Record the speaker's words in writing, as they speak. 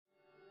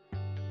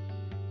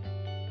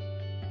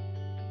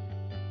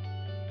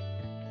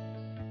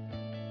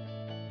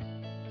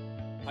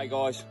Hey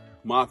guys,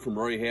 Mark from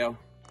REHAU,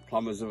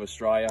 Plumbers of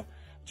Australia.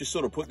 Just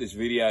sort of put this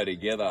video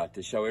together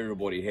to show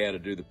everybody how to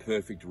do the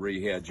perfect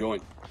REHAU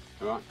joint.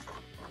 All right.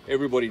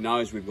 Everybody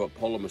knows we've got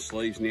polymer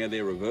sleeves now,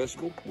 they're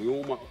reversible. We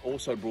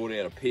also brought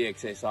out a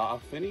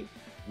PXSR fitting,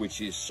 which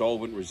is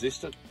solvent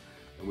resistant.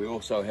 And we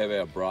also have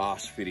our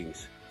brass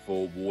fittings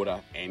for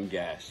water and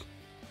gas.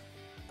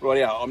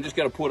 Right, I'm just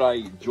going to put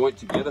a joint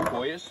together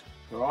for you.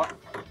 All right.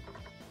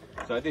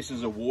 So this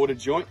is a water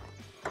joint.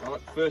 All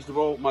right, first of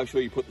all, make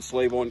sure you put the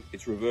sleeve on.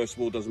 It's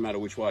reversible, doesn't matter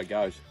which way it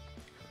goes.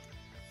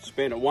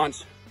 Span it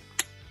once,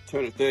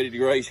 turn it 30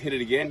 degrees, hit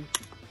it again,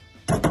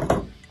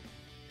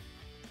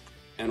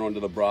 and onto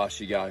the brass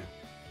you go.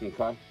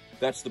 Okay,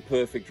 that's the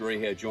perfect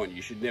REHAU joint.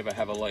 You should never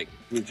have a leak.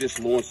 We've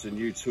just launched a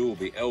new tool,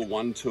 the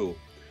L1 tool.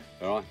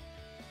 All right,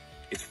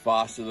 it's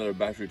faster than a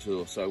battery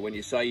tool. So when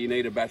you say you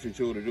need a battery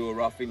tool to do a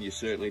roughing, you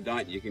certainly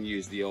don't. You can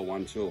use the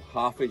L1 tool.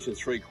 1/2 inch and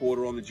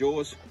 3/4 on the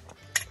jaws.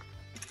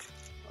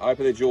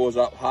 Open the jaws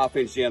up, 1/2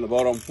 inch down the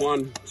bottom.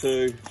 1,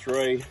 2,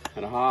 3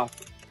 and a half.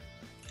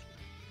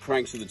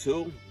 Cranks of the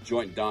tool,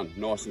 joint done,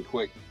 nice and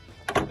quick.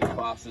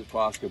 As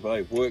fast can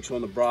be. Works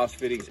on the brass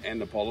fittings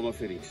and the polymer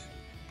fittings.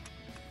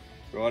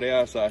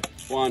 Rightio, so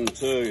 1,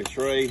 2,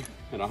 3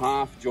 and a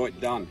half,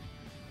 joint done.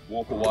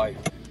 Walk away.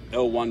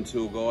 L1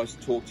 tool, guys.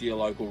 Talk to your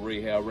local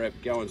REHAU rep.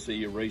 Go and see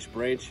your Reese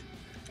branch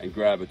and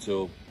grab a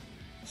tool.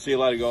 See you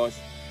later, guys.